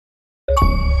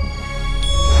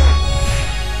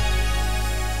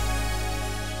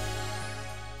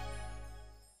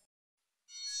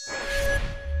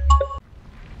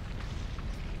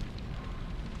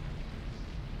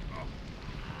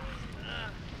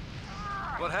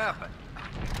What happened?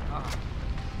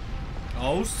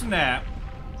 Oh, snap.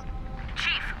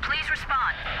 Chief, please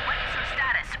respond. What is your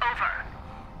status? Over.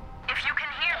 If you can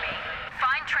hear me,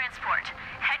 find transport.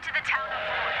 Head to the town of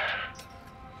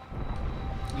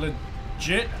Ford.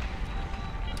 Legit.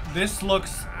 This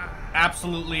looks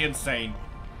absolutely insane.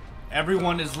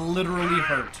 Everyone is literally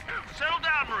hurt. Settle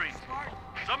down, Marine.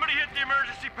 Somebody hit the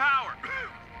emergency power.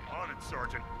 On it,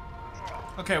 Sergeant.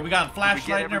 Okay, we got a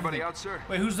flashlight and everything. Out, sir?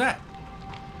 Wait, who's that?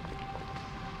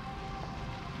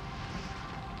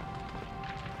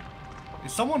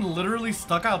 Is someone literally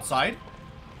stuck outside?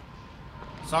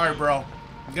 Sorry, bro.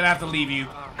 I'm gonna have to leave you.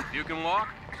 You can walk.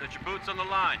 Set your boots on the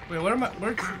line. Wait, where am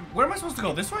I supposed to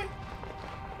go? This way?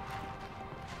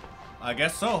 I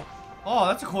guess so. Oh,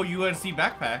 that's a cool UNC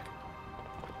backpack.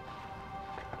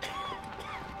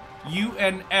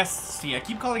 UNSC. I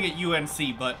keep calling it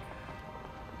UNC, but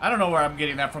I don't know where I'm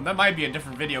getting that from. That might be a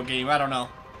different video game. I don't know.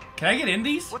 Can I get in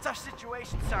these? What's our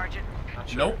situation, Sergeant? Not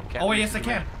sure. Nope. Can't Oh, wait, reach yes, I the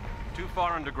can. map. Too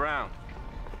far underground.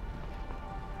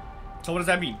 So what does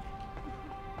that mean?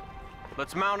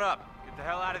 Let's mount up. Get the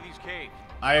hell out of these caves.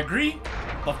 I agree,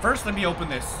 but first let me open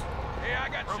this. Hey, I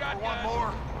got shotgun. One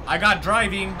more. I got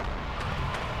driving.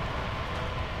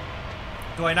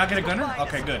 Do I not get a gunner?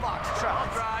 Okay, good. I'll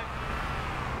drive.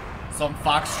 Some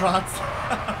foxtrots.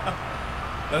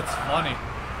 That's funny.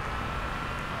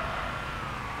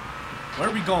 Where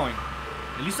are we going?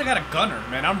 At least I got a gunner,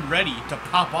 man. I'm ready to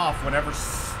pop off whenever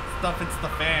stuff hits the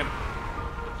fan.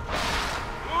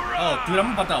 Oh, dude,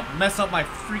 I'm about to mess up my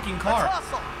freaking car.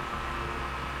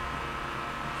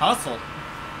 Hustle.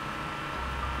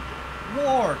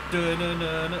 War.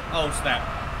 Dun-dun-dun-dun. Oh, snap.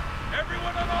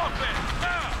 Everyone on offense.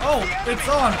 Now. Oh, it's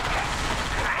on.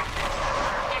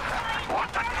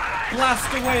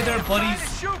 Blast away there,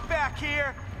 buddies. Shoot back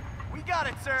here. We got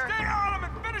it, sir. Stay on them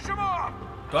and finish them off.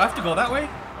 Do I have to go that way?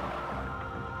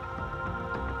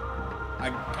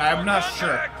 I'm not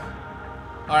sure.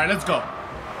 Alright, let's go.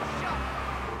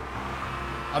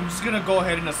 I'm just gonna go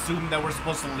ahead and assume that we're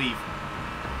supposed to leave.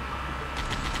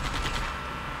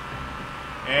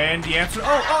 And the answer...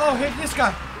 Oh, hit this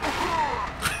guy.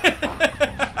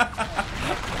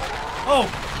 Oh,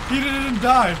 he didn't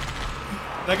die.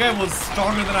 That guy was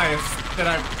stronger than I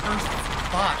first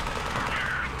thought.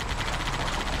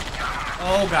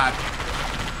 Oh, God.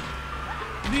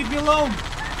 Leave me alone.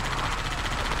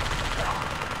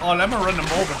 Oh, let me run them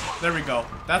over. There we go.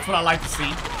 That's what I like to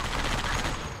see.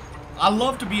 I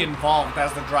love to be involved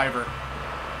as the driver.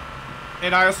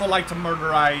 And I also like to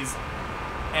murderize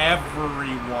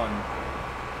everyone.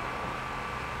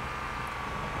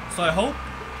 So I hope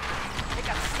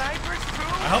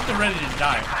they're ready to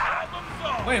die.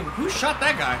 Wait, who shot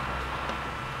that guy?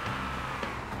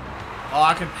 Oh,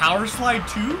 I can power slide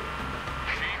too?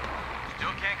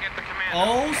 Still can't get the command.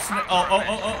 Oh,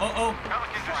 oh.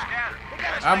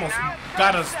 I almost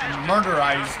got us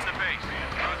murderized.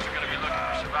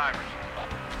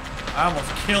 I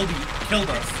almost killed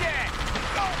us.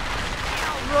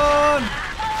 Run!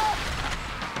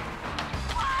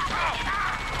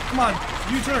 Come on,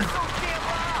 U-turn.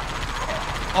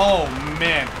 Oh,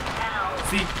 man.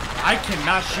 See, I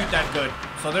cannot shoot that good.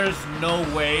 So there's no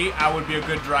way I would be a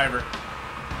good driver.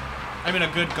 I mean,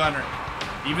 a good gunner.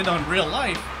 Even though in real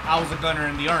life, I was a gunner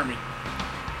in the army.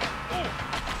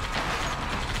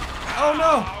 Oh,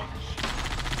 no.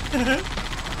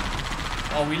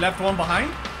 Oh, we left one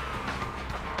behind?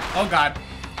 Oh, God.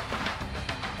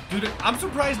 Dude, I'm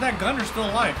surprised that gunner's still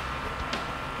alive.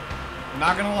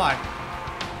 Not gonna lie.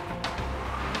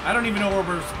 I don't even know where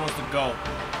we're supposed to go.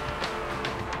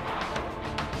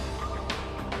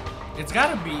 It's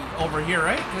gotta be over here,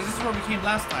 right? Because this is where we came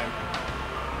last time.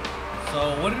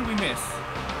 So, what did we miss?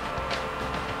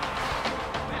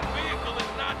 This vehicle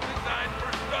is not designed for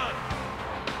stunts.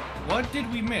 What did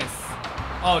we miss?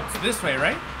 Oh, it's this way,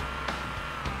 right?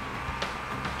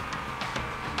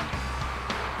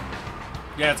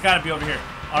 Yeah, it's gotta be over here.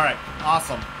 Alright,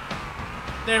 awesome.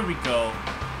 There we go.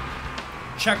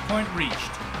 Checkpoint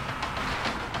reached.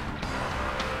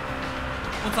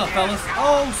 What's up, fellas?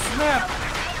 Oh, snap!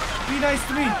 Be nice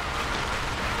to me.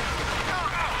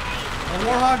 The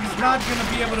Warhog is not gonna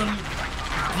be able to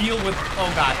deal with...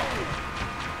 Oh, God.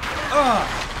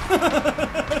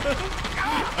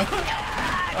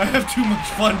 I have too much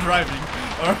fun driving.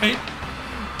 Alright?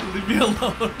 Leave me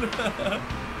alone.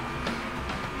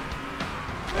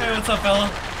 Hey, what's up, fella?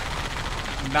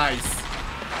 Nice.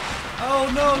 Oh,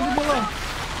 no, leave me alone.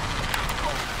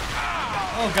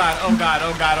 Oh, God, oh, God,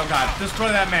 oh, God, oh, God. Destroy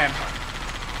that man.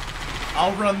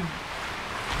 I'll run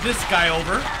this guy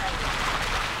over.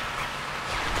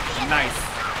 Nice.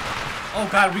 Oh,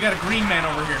 God, we got a green man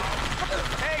over here.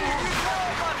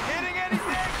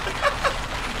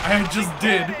 I just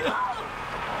did.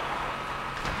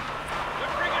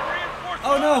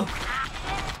 Oh no!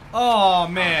 Oh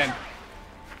man.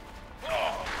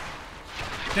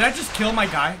 Did I just kill my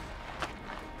guy?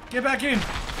 Get back in.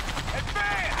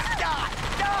 Advance! Die!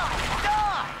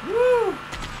 Woo!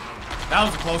 That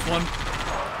was a close one.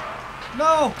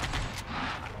 No!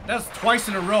 That's twice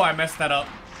in a row I messed that up.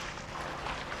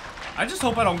 I just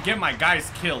hope I don't get my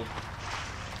guys killed.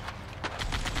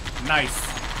 Nice.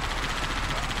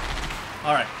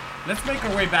 Alright, let's make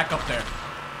our way back up there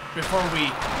before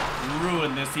we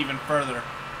ruin this even further.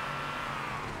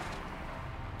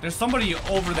 There's somebody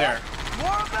over there.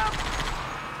 More of them?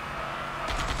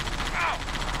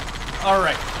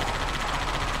 Alright.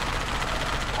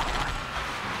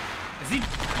 Is he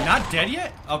not dead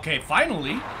yet? Okay,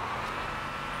 finally.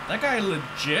 That guy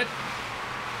legit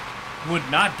would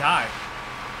not die.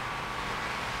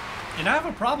 And I have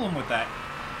a problem with that.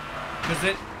 Because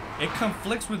it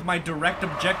conflicts with my direct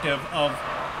objective of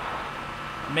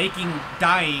making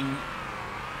dying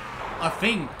a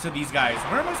thing to these guys.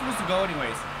 Where am I supposed to go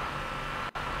anyways?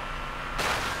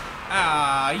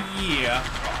 Ah, yeah.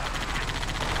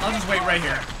 I'll just wait right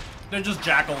here. They're just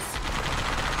jackals.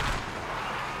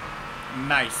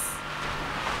 Nice.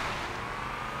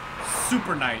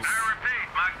 Super nice. I repeat,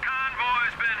 my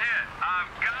convoy's been hit. I've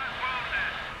got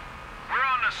wounded. We're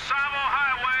on the Savo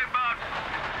Highway about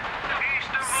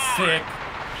east of Lloyd. Sick.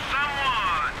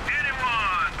 Someone,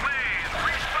 anyone, please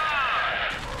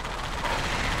respond.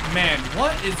 Man,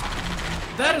 what is...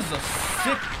 That is a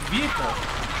sick vehicle.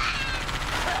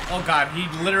 Oh god, he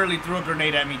literally threw a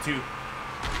grenade at me too.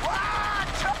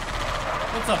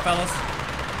 What's up, fellas?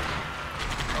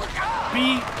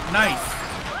 Be nice.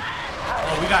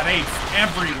 Oh, we got apes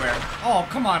everywhere. Oh,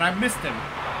 come on, I missed him.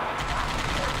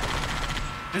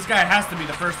 This guy has to be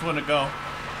the first one to go.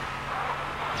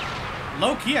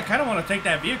 Low key, I kind of want to take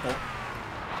that vehicle.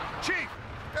 Chief,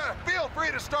 feel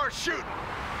free to start shooting.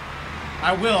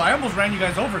 I will. I almost ran you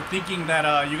guys over thinking that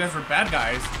you guys were bad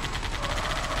guys.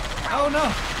 Oh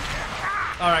no.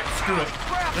 Alright, screw it.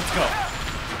 Let's go.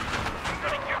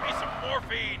 Give me some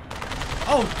morphine.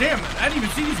 Oh, damn. I didn't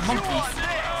even see these monkeys.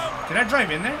 Can I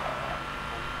drive in there?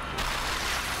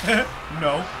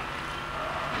 No.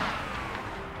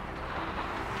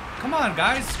 Come on,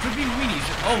 guys. Could be weenies.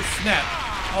 Oh, snap.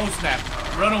 Oh, snap.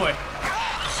 Run away.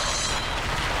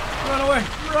 Run away.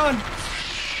 Run.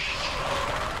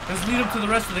 Let's lead them to the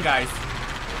rest of the guys.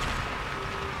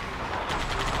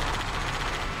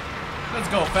 Let's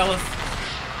go, fellas.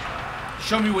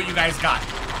 Show me what you guys got.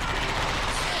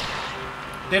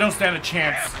 They don't stand a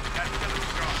chance.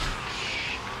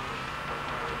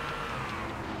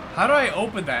 How do I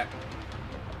open that?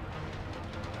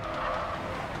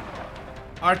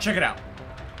 Alright, check it out.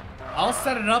 I'll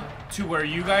set it up to where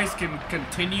you guys can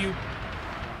continue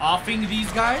offing these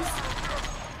guys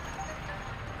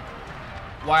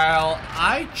while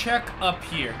I check up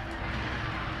here.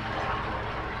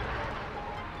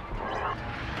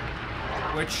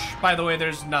 Which, by the way,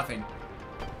 there's nothing.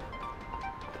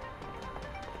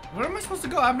 Where am I supposed to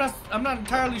go? I'm not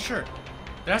entirely sure.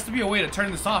 There has to be a way to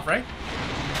turn this off, right?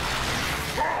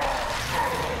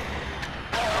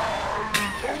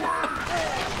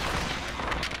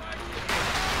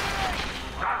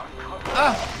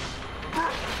 Ah!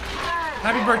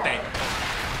 Happy birthday.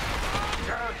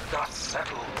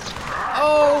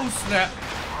 Oh, snap.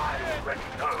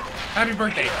 Happy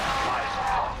birthday.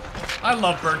 I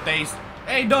love birthdays.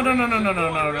 Hey, no.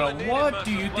 What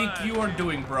do you think you are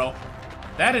doing, bro?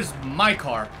 That is my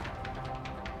car.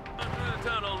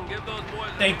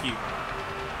 Thank you.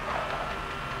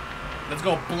 Let's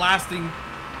go blasting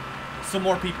some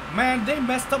more people. Man, they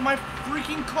messed up my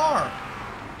freaking car.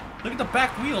 Look at the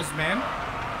back wheels, man.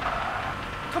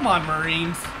 Come on,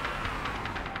 Marines.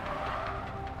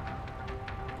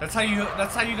 That's how you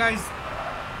guys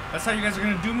are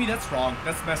gonna do me? That's wrong.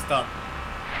 That's messed up.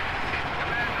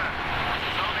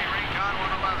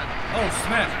 Oh,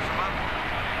 snap.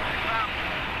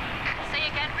 Say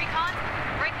again, Recon?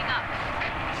 Breaking up.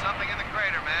 Something in the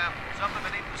crater, ma'am. Something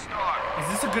beneath the store. Is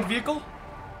this a good vehicle?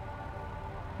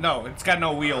 No, it's got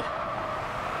no wheel.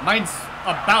 Mine's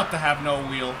about to have no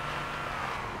wheel.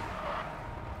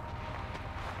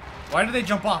 Why did they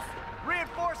jump off?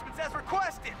 Reinforcements as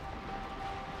requested.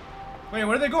 Wait,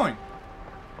 where are they going?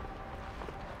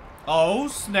 Oh,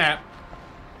 snap.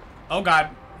 Oh,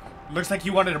 God. Looks like he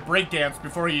wanted a breakdance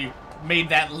before he made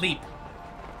that leap.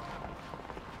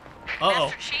 Uh-oh.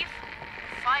 Master Chief,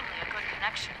 finally a good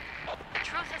connection.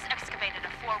 Truth has excavated a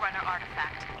Forerunner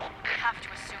artifact. We have to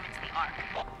assume it's the Ark.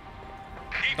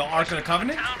 The Ark of the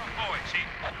Covenant? Town of Boyd, Chief.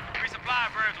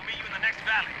 Resupply birds will meet you in the next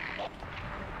valley.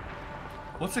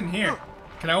 What's in here?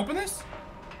 Can I open this?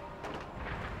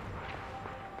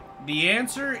 The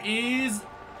answer is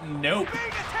nope. Being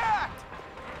attacked!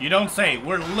 You don't say.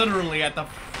 We're literally at the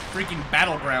freaking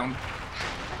battleground.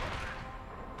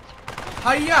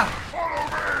 Hiya!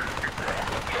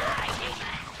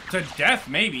 To death,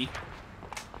 maybe.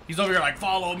 He's over here like,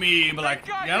 follow me, but like,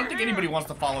 yeah, I don't think anybody wants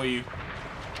to follow you.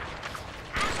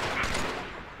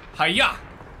 Hiya!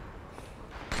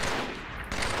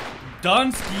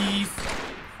 Dunskies.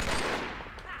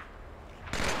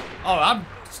 Oh, I'm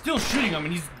still shooting him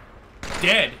and he's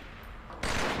dead.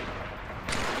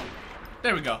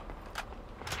 There we go.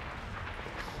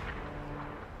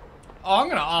 Oh, I'm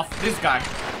gonna off this guy.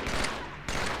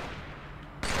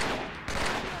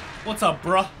 What's up,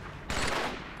 bruh?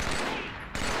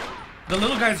 The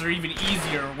little guys are even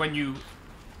easier when you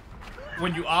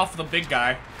off the big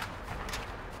guy.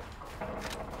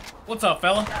 What's up,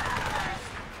 fella?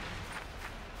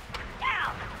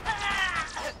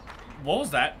 What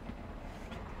was that?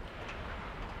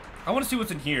 I want to see what's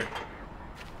in here.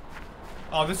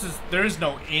 Oh, there is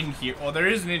no in here. Oh, there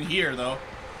is an in here, though.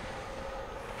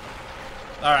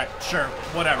 Alright, sure,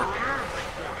 whatever.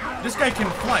 This guy can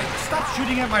fly. Stop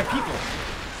shooting at my people.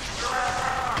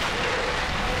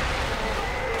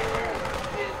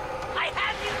 I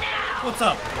have you now! What's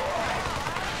up?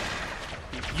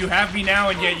 You have me now,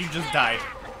 and yet you just died.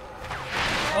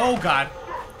 Oh, God.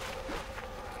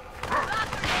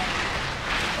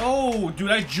 Oh, dude,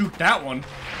 I juked that one.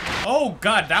 Oh,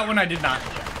 God, that one I did not.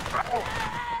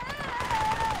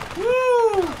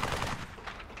 Woo!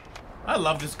 I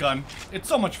love this gun. It's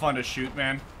so much fun to shoot,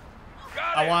 man.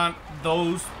 I want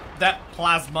that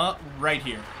plasma right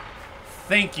here.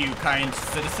 Thank you, kind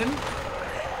citizen.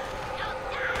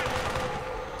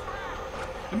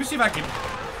 Let me see if I can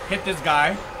hit this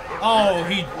guy. Oh,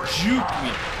 he juked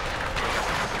me.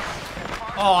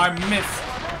 Oh, I missed.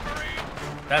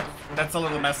 That's a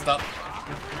little messed up.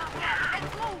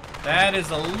 That is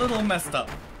a little messed up.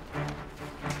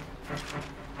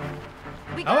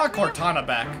 I want Cortana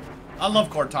back. I love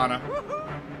Cortana.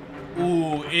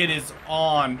 Ooh, it is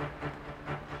on.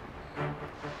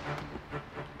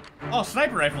 Oh,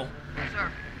 sniper rifle.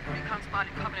 Sir, recon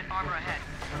spotted Covenant armor ahead.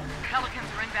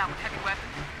 Pelicans are inbound with heavy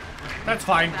weapons. That's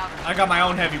fine. I got my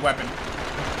own heavy weapon.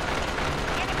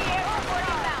 Enemy air support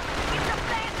inbound. Get your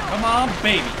plans over. Come on,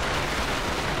 baby.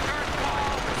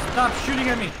 Stop shooting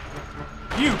at me.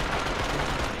 You.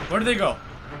 Where do they go?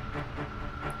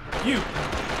 You.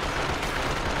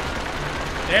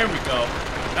 There we go.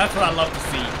 That's what I love to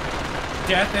see.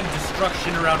 Death and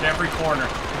destruction around every corner.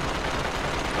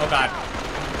 Oh, God.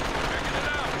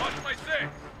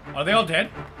 Are they all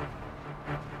dead?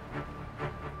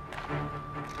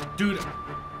 Dude,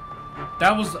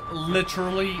 that was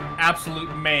literally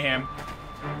absolute mayhem.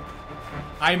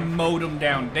 I mowed them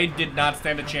down. They did not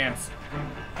stand a chance.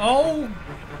 Oh.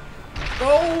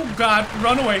 Oh, God.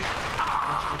 Run away.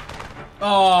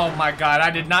 Oh, my God. I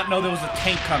did not know there was a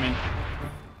tank coming.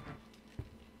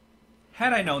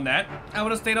 Had I known that, I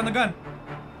would have stayed on the gun.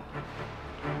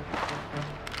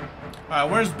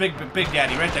 Alright, where's Big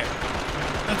Daddy? Right there.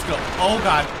 Let's go. Oh,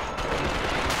 God.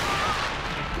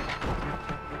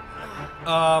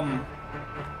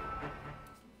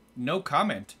 No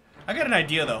comment. I got an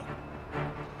idea, though.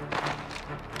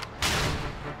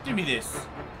 Give me this.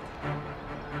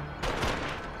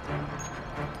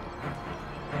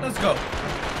 Let's go.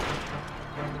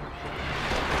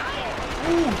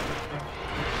 Ooh.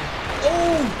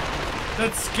 Oh,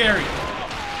 that's scary.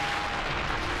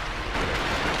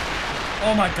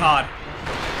 Oh my God.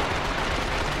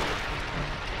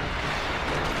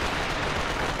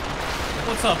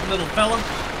 What's up, little fella?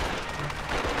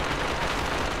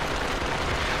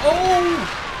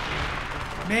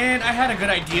 Oh! Man, I had a good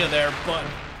idea there, but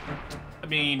I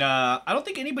mean, I don't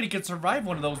think anybody can survive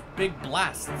one of those big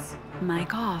blasts.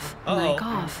 Mic off. Uh-oh. Mic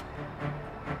off.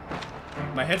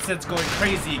 My headset's going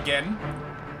crazy again.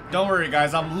 Don't worry,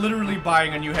 guys. I'm literally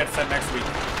buying a new headset next week.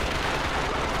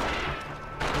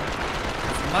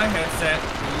 My headset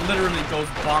literally goes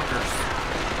bonkers.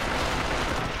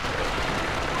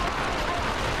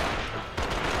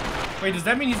 Wait, does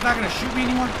that mean he's not going to shoot me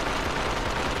anymore?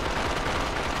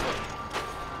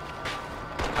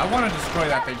 I want to destroy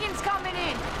that thing. Pelicans coming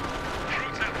in.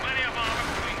 Troops have plenty of armor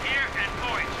between here and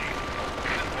Boyd, Chief.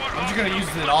 I'm just going to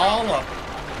use it all up.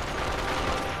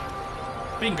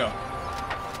 Bingo.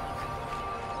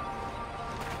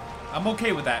 I'm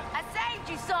okay with that. I saved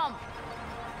you some.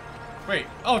 Wait.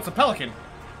 Oh, it's a pelican.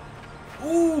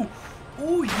 Ooh.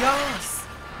 Ooh, yes.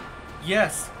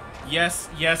 Yes. Yes,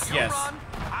 yes, yes.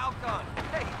 I'll gun.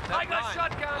 Hey, I got Fine.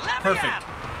 shotgun. Let me Perfect. out.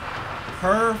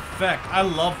 Perfect. I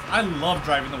love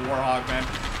driving the Warhog, man.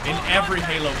 In every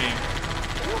Halo game.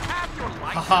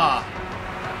 Haha.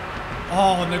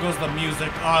 Oh, and there goes the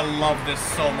music. Oh, I love this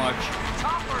so much.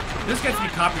 This gets me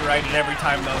copyrighted every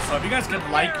time though, so if you guys could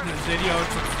like this video and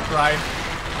subscribe,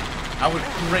 I would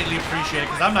greatly appreciate it,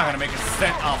 because I'm not going to make a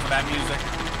cent off of that music.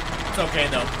 It's okay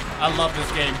though. I love this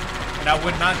game, and I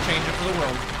would not change it for the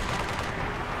world.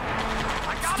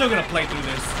 Still going to play through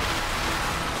this.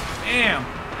 Damn.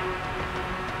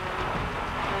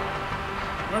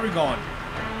 Where are we going?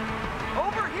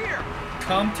 Over here.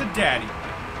 Come to daddy.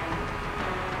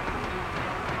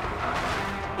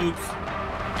 Oops.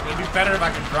 It'd be better if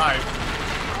I could drive.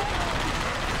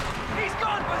 He's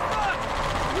gone for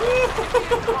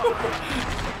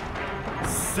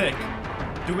Sick.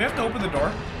 Do we have to open the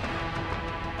door?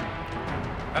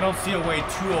 I don't see a way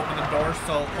to open the door,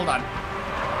 so hold on.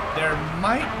 There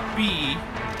might be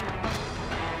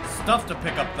stuff to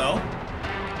pick up though.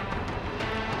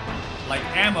 Like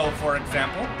ammo, for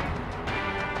example.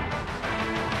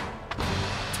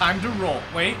 Time to roll.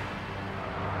 Wait.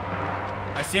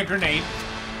 I see a grenade.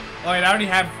 Oh, wait, I already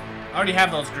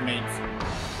have those grenades.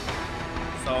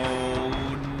 So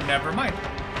never mind.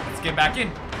 Let's get back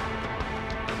in.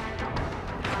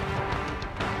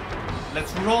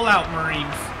 Let's roll out,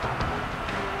 Marines.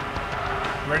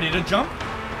 Ready to jump?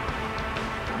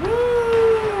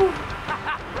 Woo!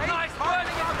 Nice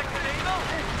burning on the Knievel.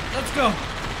 Let's go.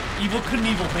 Evil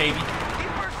Knievel, baby.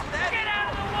 Keep her steady. Get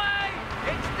out of the way.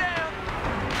 It's down.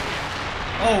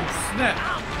 Oh, snap.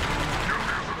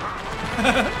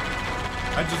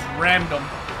 I just rammed him.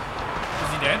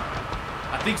 Is he dead?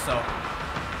 I think so.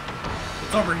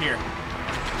 It's over here.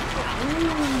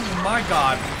 Ooh, my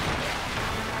God.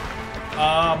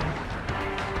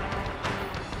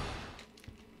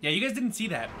 Yeah, you guys didn't see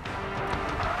that.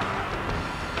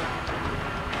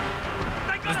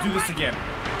 Let's do this again.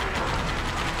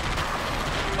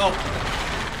 Oh,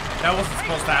 that wasn't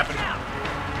supposed to happen.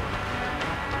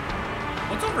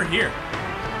 What's over here?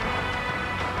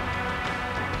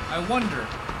 I wonder.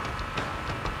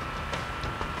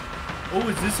 Oh,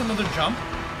 is this another jump?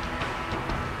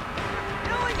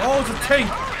 Oh, it's a tank.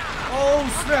 Oh,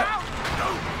 snap.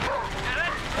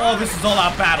 Oh, this is all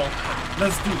out battle.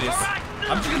 Let's do this.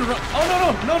 I'm just gonna run. Oh,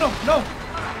 no.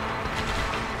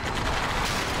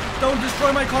 Don't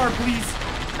destroy my car, please.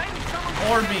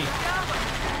 Or me.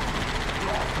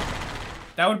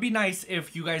 That would be nice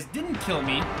if you guys didn't kill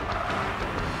me.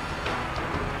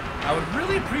 I would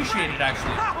really appreciate it,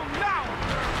 actually.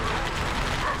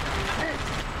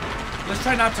 Let's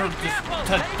try not to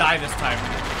die this time.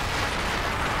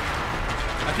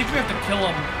 I think we have to kill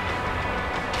him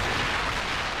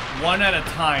one at a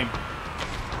time.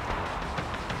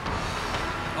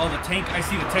 Oh, the tank. I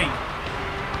see the tank.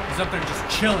 He's up there just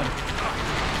chilling.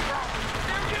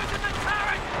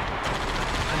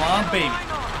 Come on, baby.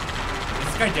 Is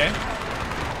this guy dead?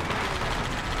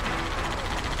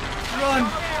 Run.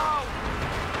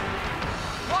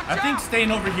 I think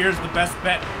staying over here is the best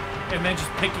bet, and then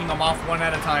just picking them off one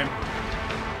at a time.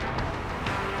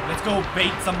 Let's go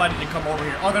bait somebody to come over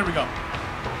here. Oh, there we go.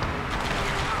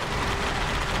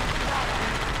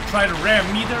 Try to ram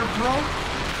me there, bro.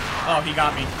 Oh, he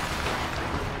got me.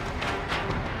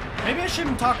 Maybe I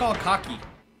shouldn't talk all cocky.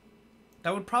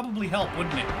 That would probably help,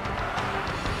 wouldn't it?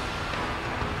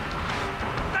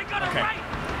 Okay.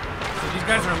 So these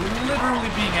guys are literally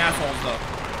being assholes, though.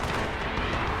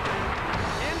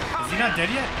 Is he not dead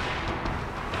yet?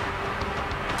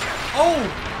 Oh!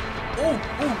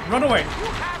 Run away.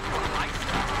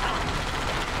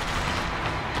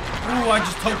 Ooh, I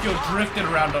just Tokyo drifted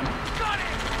around him.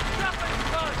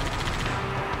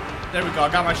 There we go, I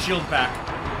got my shield back.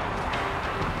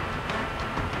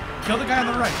 Kill the guy on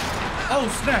the right. Oh,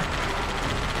 snap.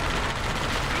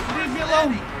 Leave me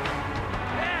alone.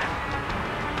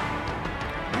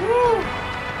 Woo!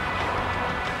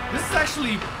 This is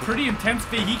actually pretty intense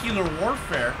vehicular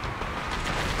warfare.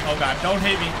 Oh god, don't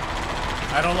hit me.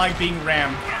 I don't like being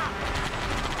rammed.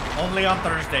 Only on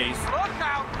Thursdays. Look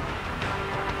out.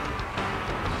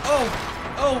 Oh!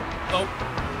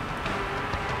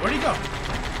 Where'd he go?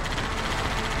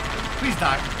 Please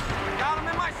die. Got him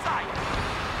in my sight.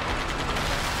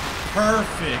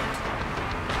 Perfect.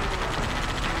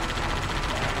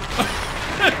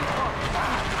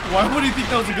 Why would he think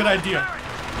that was a good idea?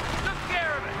 Took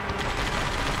care of it.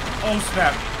 Oh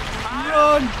snap.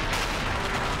 Run!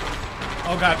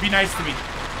 Oh god, be nice to me.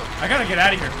 I gotta get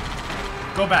out of here.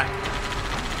 Go back.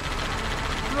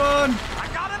 Run! I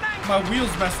got an angle. My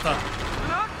wheel's messed up.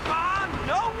 Look on,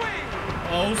 no wheel.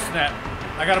 Oh snap.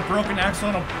 I got a broken axle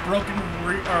and a broken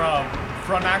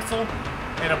front axle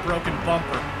and a broken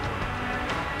bumper.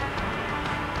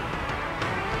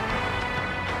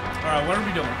 Alright, what are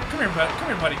we doing? Come here, buddy. Come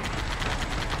here, buddy.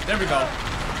 There we go.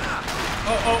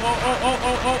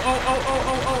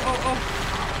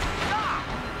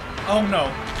 Oh no.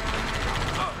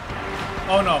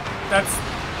 Oh no.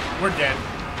 We're dead.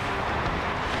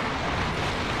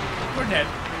 We're dead.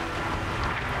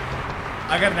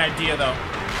 I got an idea though.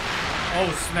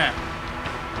 Oh snap.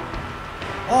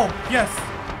 Oh, yes.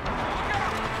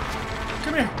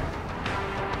 Come here.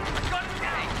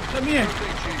 Let me in.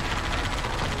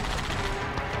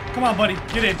 Come on, buddy.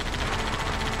 Get in.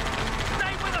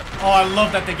 Oh, I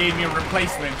love that they gave me a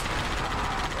replacement.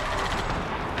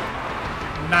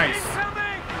 Nice.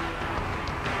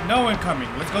 No one coming.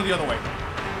 Let's go the other way.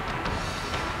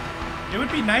 It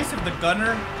would be nice if the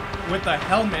gunner with the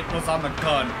helmet was on the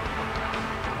gun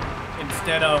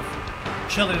instead of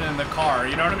chilling in the car.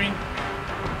 You know what I mean?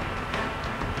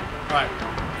 Alright.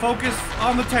 Focus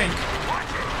on the tank.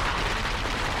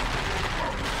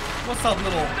 What's up,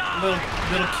 little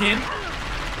kid?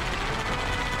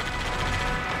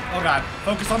 Oh god.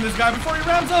 Focus on this guy before he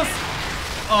rams us!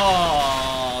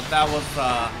 Oh, that was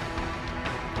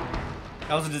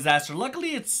a disaster.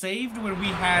 Luckily it saved when we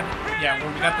had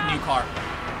when we got the new car.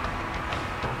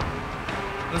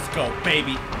 Let's go,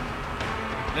 baby.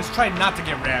 Let's try not to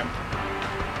get rammed.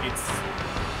 It's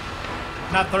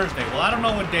not Thursday. Well, I don't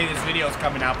know what day this video is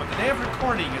coming out, but the day of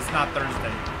recording is not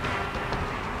Thursday.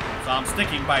 So I'm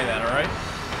sticking by that, alright?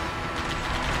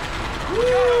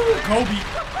 Woo! Kobe!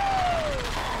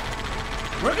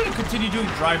 We're gonna continue doing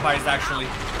drive-bys, actually.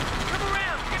 Come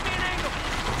around, give me an angle.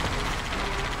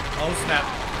 Oh, snap.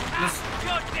 Let's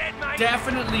You're dead, mate.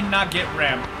 definitely not get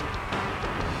rammed.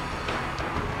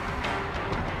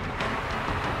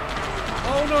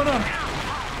 Oh, no, no.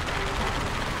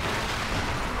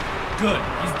 Good,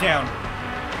 he's down.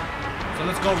 So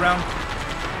let's go around.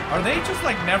 Are they just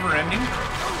like never ending?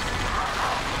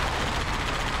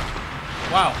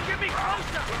 Wow. Get me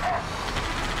closer.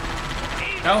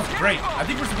 That was great. I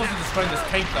think we're supposed to destroy this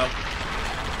tank though.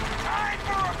 Time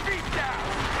for a beatdown.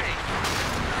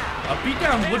 A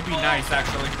beatdown would be nice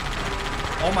actually.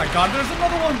 Oh my god, there's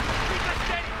another one. Keep us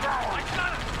steady. I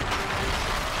got him.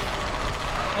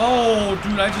 Oh,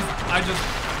 dude, I just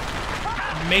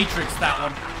matrixed that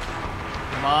one.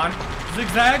 Come on.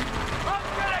 Zigzag. I'm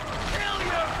gonna kill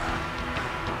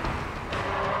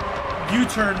you.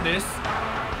 You turn this.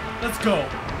 Let's go.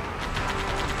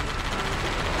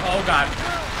 Oh god.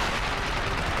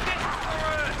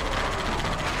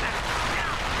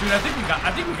 Dude, I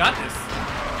think we got this.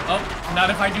 Oh, not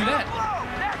if I do that.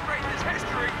 That rate is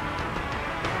history.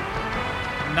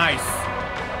 Nice.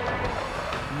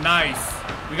 Nice.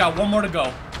 We got one more to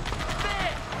go.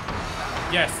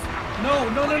 Yes. No,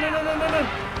 no, no, no, no, no, no, no.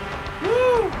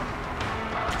 Woo!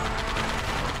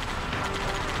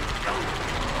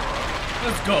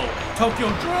 Let's go. Tokyo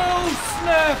drone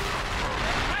snap.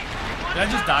 Did I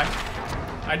just die?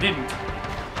 I didn't.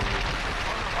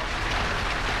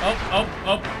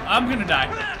 Oh, I'm gonna die.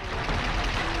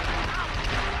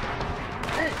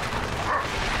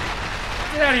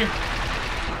 Get out of here.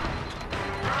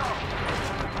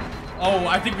 Oh,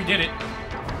 I think we did it.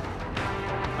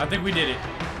 I think we did it.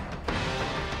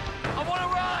 I want to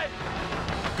ride.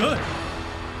 Good.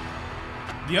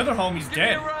 The other homie's Give me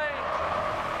dead. a ride.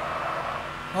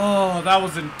 Oh, that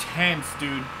was intense,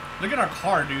 dude. Look at our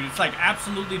car, dude. It's like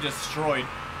absolutely destroyed.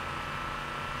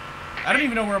 I don't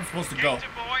even know where I'm supposed to go. Gangster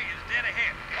boy is dead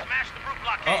ahead. Smash the brute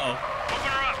blockade. Uh-oh.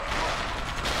 Open her up.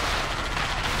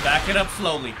 Back it up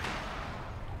slowly.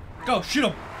 Go, shoot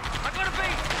him. I'm gonna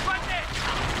be right there.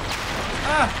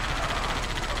 Ah.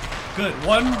 Good.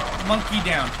 One monkey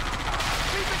down.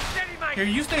 Keep it steady, mate. Here,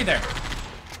 you stay there.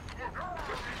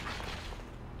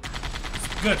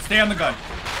 Good. Stay on the gun.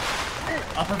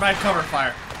 I'll provide cover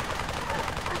fire.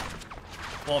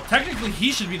 Well, technically,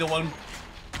 he should be the one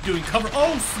doing cover.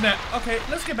 Oh, snap. Okay,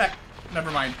 let's get back.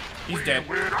 Never mind. He's dead.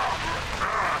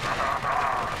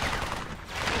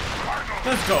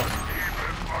 Let's go.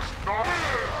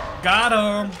 Got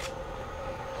him.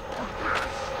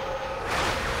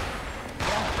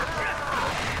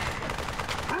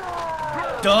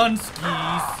 Done,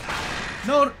 skis.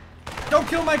 No, don't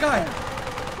kill my guy.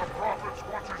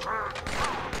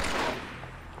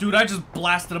 Dude, I just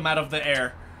blasted him out of the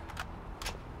air.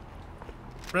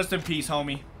 Rest in peace,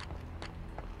 homie.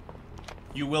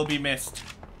 You will be missed.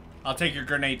 I'll take your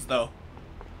grenades, though.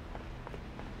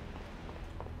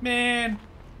 Man.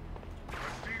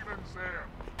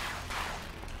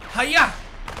 Hiya!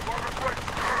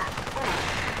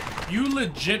 You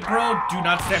legit, bro, do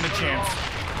not stand a chance.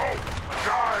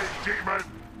 Die, demon!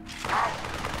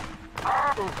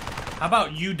 How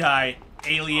about you die,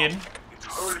 alien?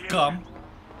 Scum.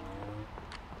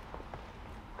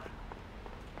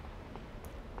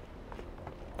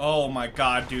 Oh my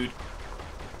god, dude.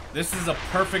 This is a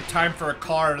perfect time for a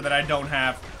car that I don't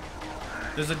have.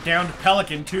 There's a downed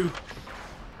pelican, too.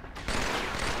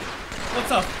 What's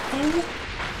up, fool?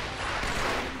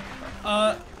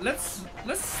 Let's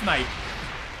snipe.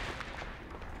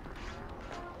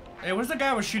 Hey, where's the guy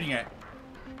I was shooting at?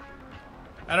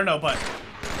 I don't know, but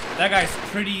that guy's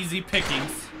pretty easy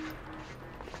pickings.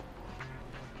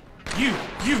 You!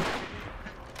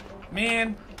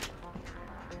 Man.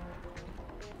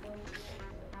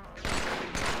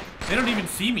 They don't even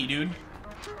see me, dude.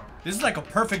 This is like a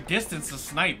perfect distance to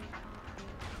snipe.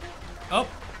 Oh,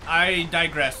 I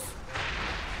digress.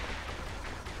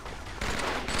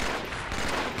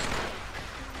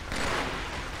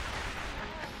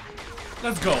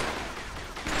 Let's go.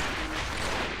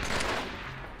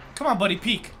 Come on, buddy,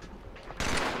 peek.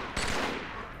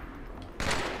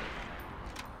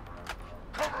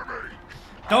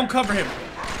 Don't cover him.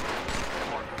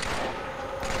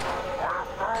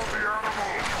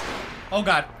 Oh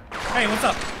god. Hey, what's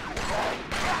up?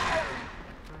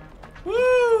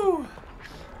 Woo!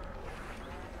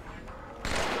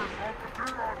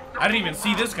 I didn't even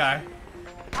see this guy.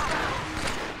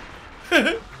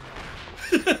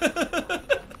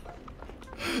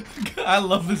 I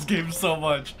love this game so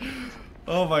much.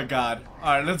 Oh my god.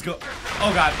 Alright, let's go.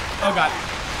 Oh god. Oh god.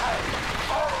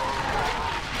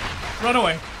 Run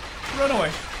away. Run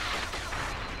away.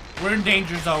 We're in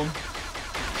danger zone.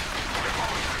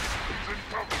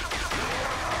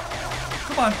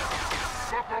 Come on.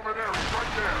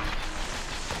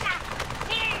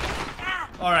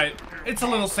 Alright, it's a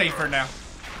little safer now.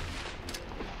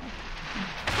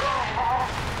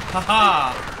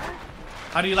 Haha.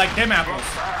 How do you like them apples?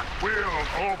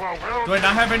 Do I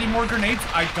not have any more grenades?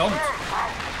 I don't.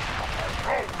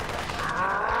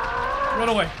 Run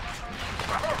away.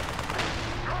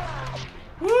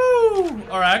 Woo!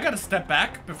 Alright, I gotta step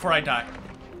back before I die.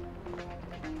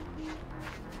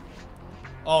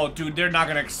 Oh, dude, they're not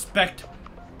gonna expect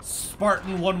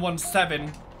Spartan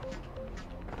 117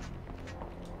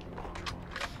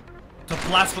 to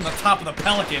blast from the top of the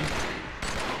Pelican.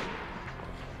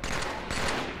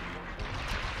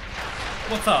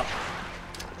 What's up?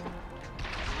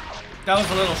 That was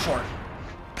a little short.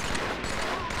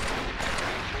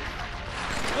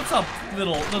 What's up,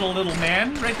 little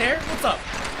man right there? What's up?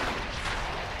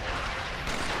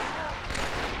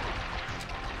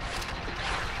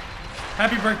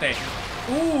 Happy birthday.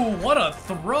 Ooh, what a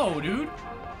throw, dude.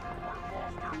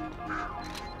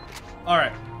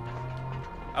 Alright.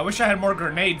 I wish I had more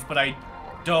grenades, but I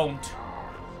don't.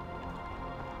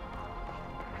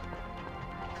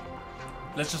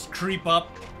 Let's just creep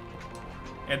up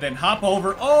and then hop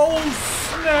over. Oh,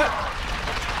 snap.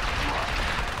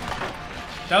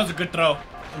 That was a good throw.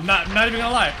 I'm not even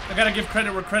gonna lie. I gotta give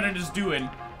credit where credit is due, and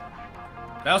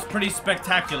that was pretty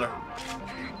spectacular.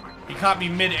 He caught me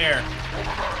mid-air,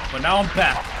 but now I'm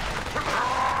back.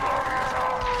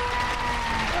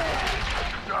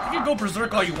 You can go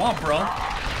berserk all you want, bro.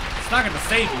 It's not gonna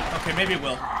save you. Okay, maybe it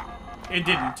will. It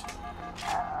didn't.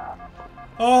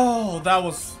 Oh, that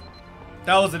was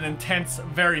an intense,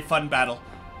 very fun battle.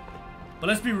 But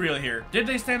let's be real here. Did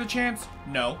they stand a chance?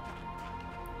 No.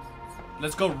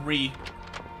 Let's go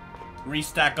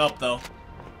re-stack up, though.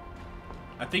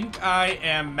 I think I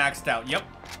am maxed out. Yep.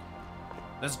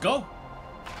 Let's go.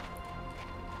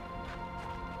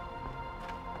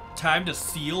 Time to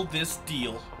seal this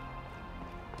deal.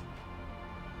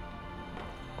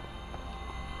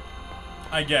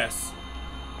 I guess.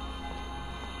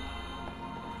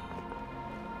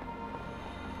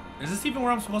 Is this even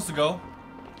where I'm supposed to go?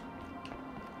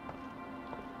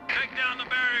 Take down the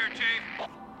barrier, Chief.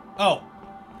 Oh.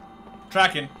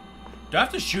 Tracking. Do I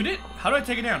have to shoot it? How do I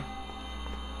take it down?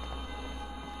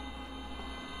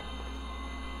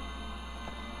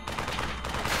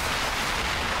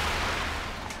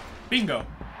 Bingo.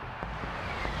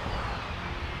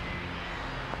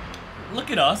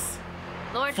 Look at us.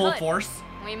 Lord Full Hood, force.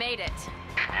 we made it.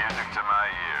 Music to my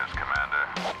ears, Commander.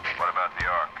 What about the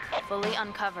Ark? Fully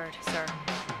uncovered, sir.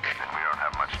 Then we don't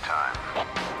have much time.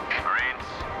 Marines,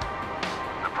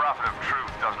 the Prophet of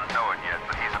Truth doesn't know it yet,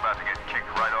 but he's about to get kicked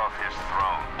right off his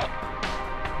throne.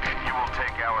 You will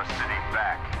take our city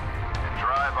back and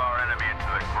drive our enemy into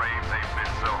the grave they've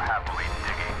been so happily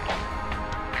digging.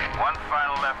 One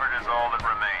final effort is all that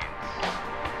remains.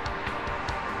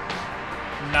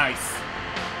 Nice.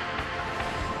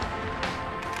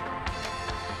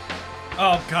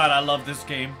 Oh god, I love this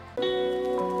game.